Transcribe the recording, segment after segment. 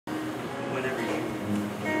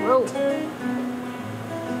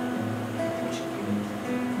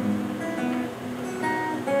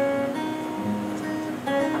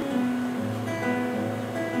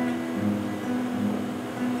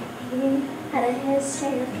had a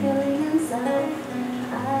history of killing himself.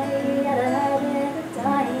 I had a habit of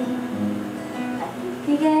dying. I think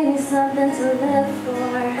he gave me something to live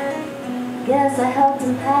for. Guess I helped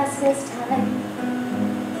him pass his time.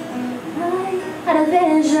 I had a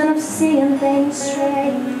vision of seeing things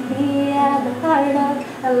straight. He had the heart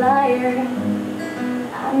of a liar.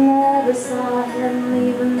 I never saw him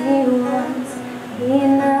leaving me once. He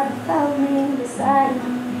never felt me beside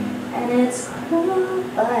him. And it's cruel,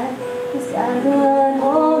 but he's got a good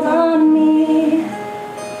hold on me.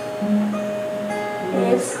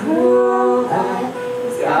 It's cruel, but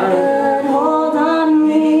he's got a good hold on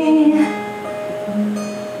me.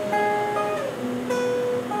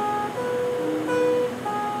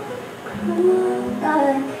 Cruel,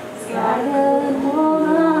 but he's got a good hold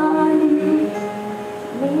on me.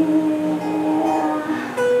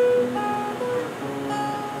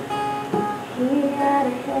 He had a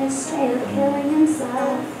history of killing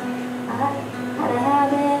himself. I had a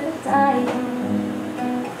habit of dying.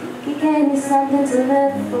 He gave me something to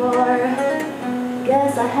live for.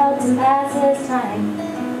 Guess I helped him pass his time.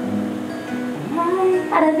 I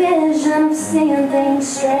had a vision of seeing things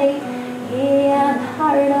straight. He had the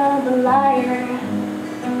heart of a liar.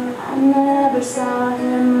 I never saw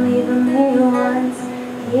him leaving me once.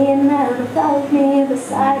 He never felt me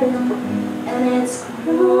beside him. And it's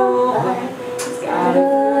cruel, but he's got a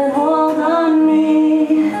good hold on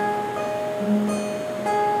me.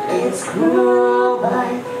 It's cruel, but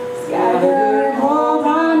he's got a good hold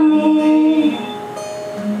on me.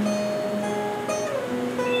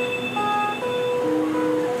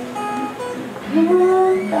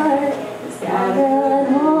 Cruel, but he's got a good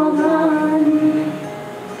hold on me.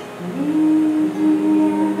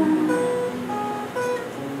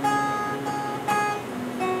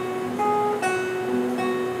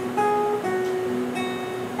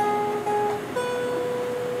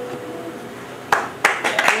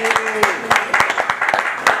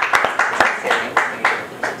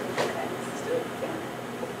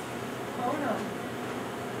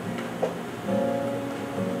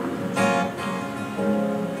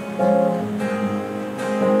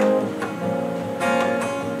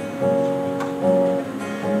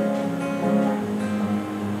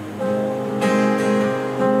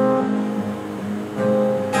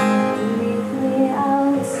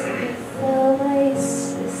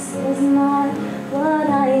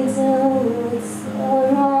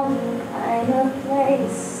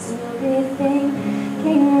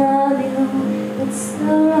 It's the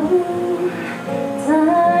wrong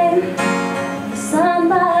time for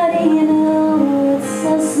somebody new. It's a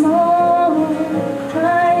small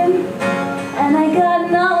crime, and I got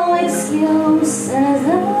no excuse. And it's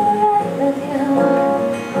alright with you.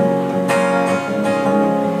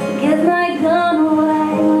 Give my gun away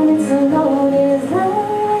when it's loaded. Is that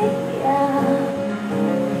right? Yeah.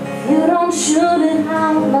 If you don't shoot it, how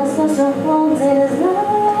am I supposed to hold it? Is that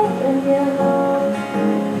right with you?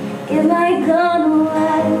 Give my gun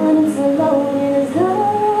away when it's loaded. Is that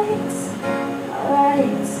alright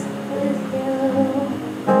with you?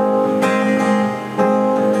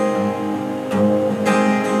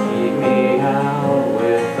 Keep me out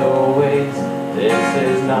with the waste. This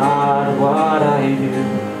is not what I do.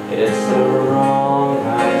 It's the wrong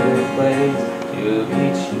kind of place to be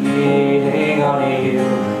cheating on you.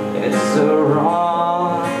 It's the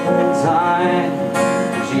wrong time.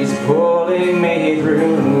 She's pulling me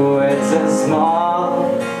through. It's a small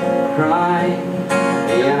crime,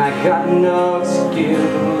 and I got no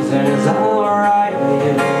excuse. And it's alright with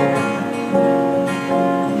you.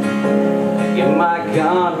 Give my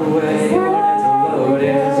gun away when it's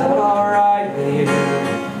loaded. Is that alright with you?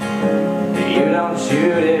 You don't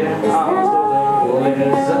shoot it, I'm supposed to hold it.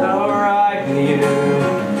 Is that alright with you?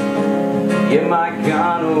 Give my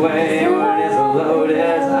gun away when it's loaded. Is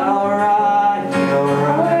that alright?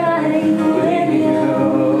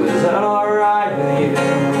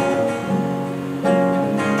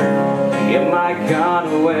 Give my gun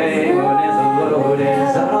away when it's loaded.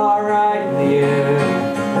 Is that alright with you?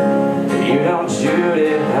 You don't shoot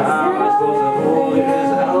it, how am I supposed to hold it? Is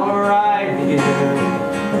that alright with you?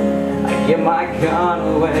 I give my gun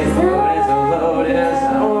away when it's loaded. Is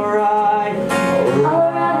that alright?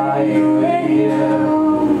 Alright with you?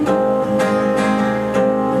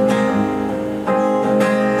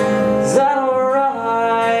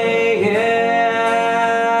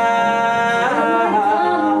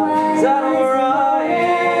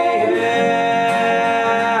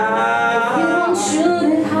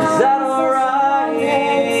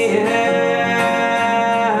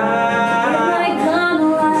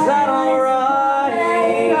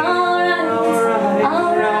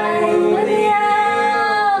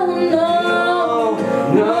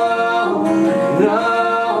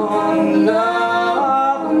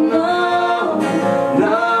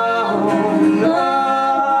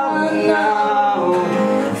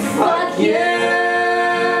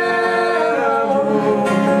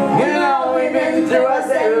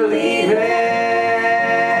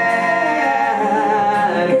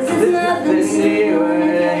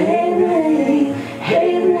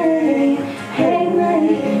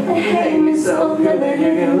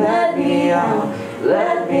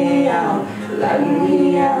 Let me out, let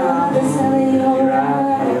me out, that's how you're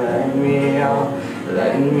right. Let me out,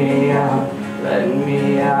 let me out, let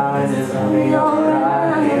me out, that's how you're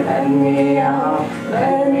right. Let me out,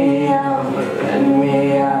 let me out, let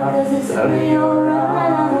me out, that's how you're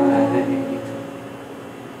right.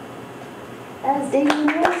 That's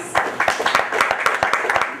dangerous.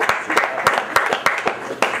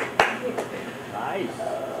 Nice.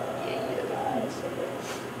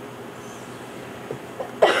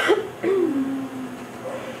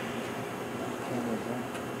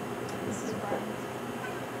 This is Bryan.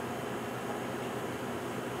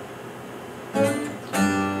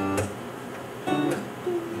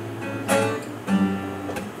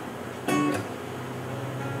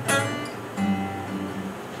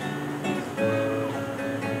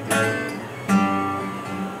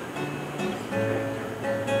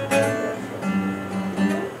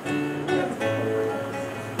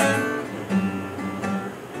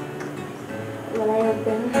 When I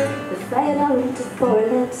opened the fire out into 4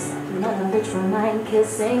 lips, none of which were mine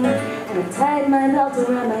kissing, and I tied my belt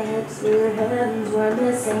around my hips where your hands were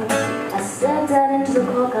missing. I stepped out into the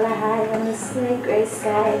cold color high in the slate gray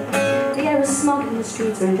sky. The air was smoking, the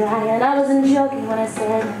streets were dry, and I wasn't joking when I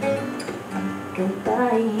said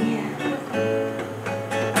goodbye.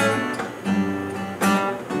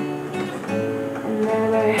 And there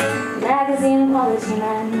were magazine quality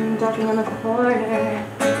men talking on the corner.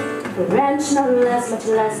 The wrench, no less, much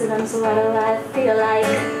less of them, so why do I feel like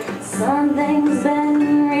something's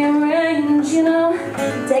been rearranged, you know?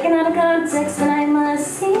 Taken out of context, and I must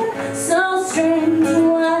seem so strange.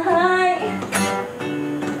 Why?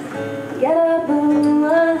 Get up,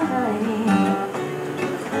 why?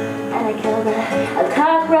 And I killed a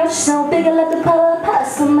cockroach so big I let the puddle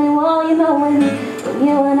pass on my wall, you know, when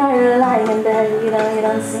you and I are lying in bed, you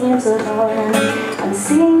don't seem so tall. And I'm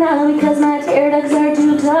singing now because my tear ducts are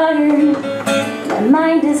too tired. My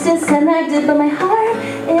mind is disconnected, but my heart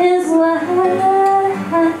is wired.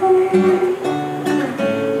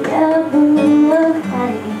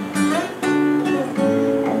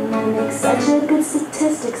 And I make such a good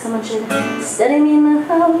statistic. Someone should study me in my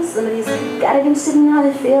house. Somebody's gotta be interested in how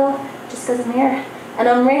I feel, just cause I'm here and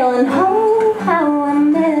I'm real. And oh, how I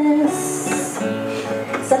miss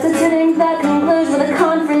substituting that conclusion with a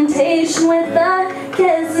confrontation with a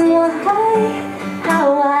kiss. And why,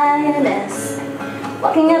 how I miss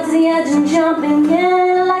walking up to the edge and jumping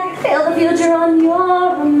in like I feel the future on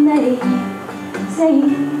your amazing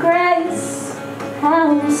grace.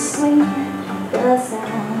 How sweet the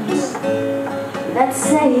sound that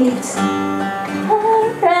saved a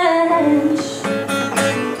wretch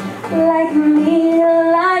like me,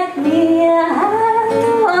 I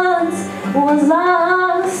once was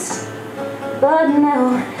lost, but now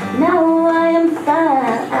I am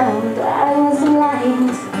found. I was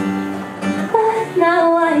blind, but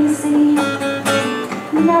now I see,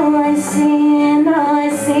 now I see, now I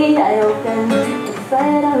see. I opened the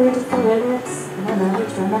fire out to 4 lips, none of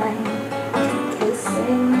which were mine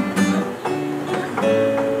kissing.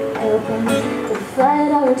 I opened the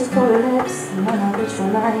fire out to 4 lips, none of which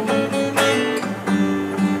were mine.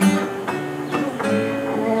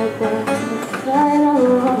 And I opened the fire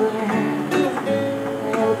door. I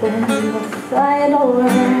opened the fire door.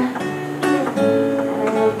 And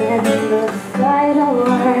I opened the fire door.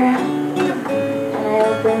 And I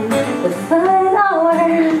opened the fire door.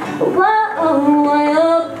 Whoa, I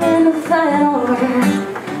opened the fire door.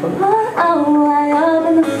 Whoa, I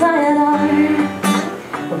opened the fire door.